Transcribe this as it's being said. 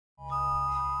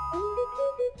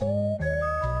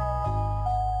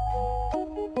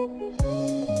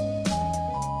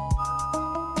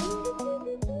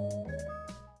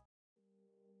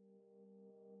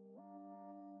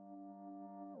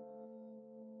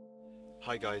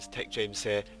Hi guys, Tech James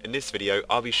here. In this video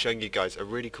I'll be showing you guys a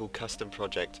really cool custom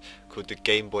project called the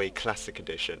Game Boy Classic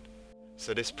Edition.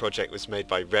 So this project was made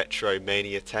by Retro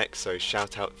Mania Tech, so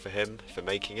shout out for him for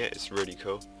making it, it's really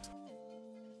cool.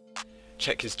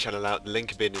 Check his channel out, the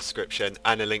link will be in the description,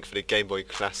 and a link for the Game Boy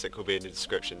Classic will be in the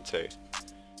description too.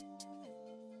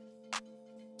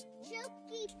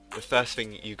 The first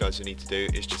thing you guys will need to do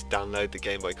is just download the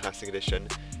Game Boy Classic Edition.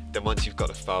 Then once you've got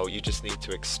the file, you just need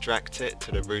to extract it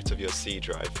to the root of your C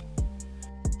drive.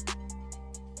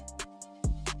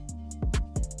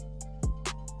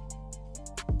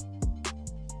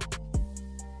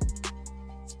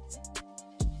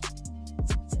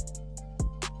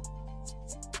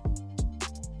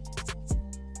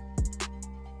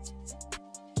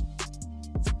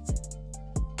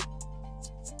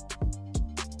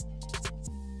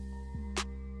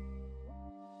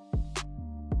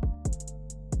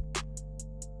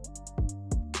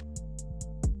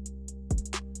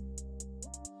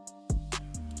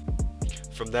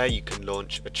 From there you can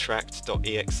launch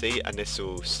attract.exe and this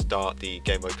will start the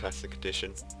Game Boy Classic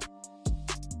Edition.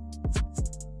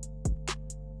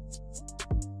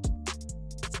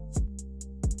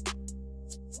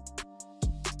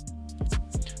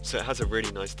 So it has a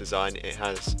really nice design, it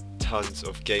has tons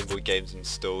of Game Boy games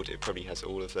installed, it probably has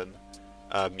all of them.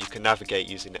 You can navigate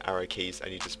using the arrow keys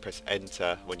and you just press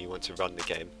enter when you want to run the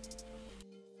game.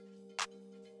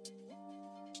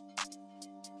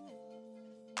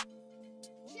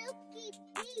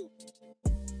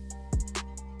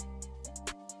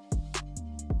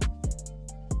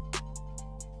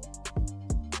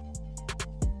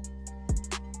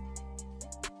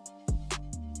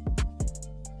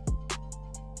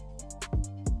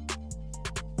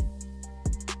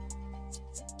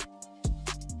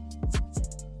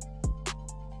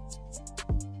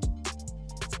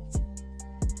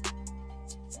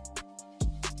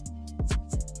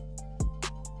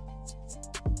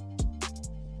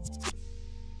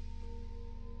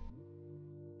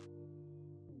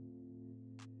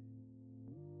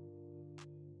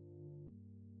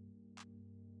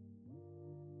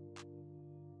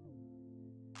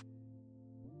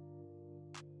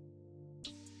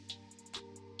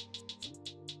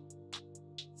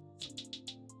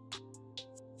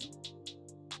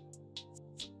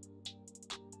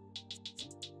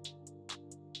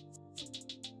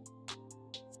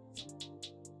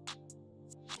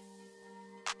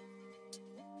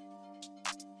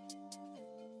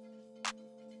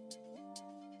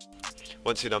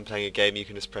 Once you're done playing a game, you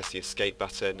can just press the escape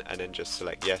button and then just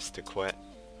select yes to quit.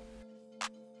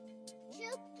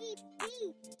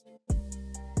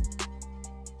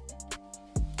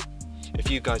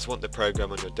 If you guys want the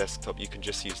program on your desktop, you can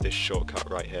just use this shortcut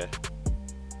right here.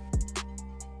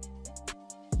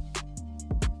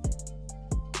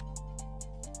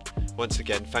 Once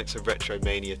again, thanks to Retro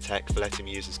Mania Tech for letting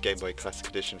me use this Game Boy Classic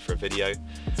Edition for a video.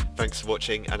 Thanks for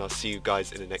watching and I'll see you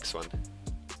guys in the next one.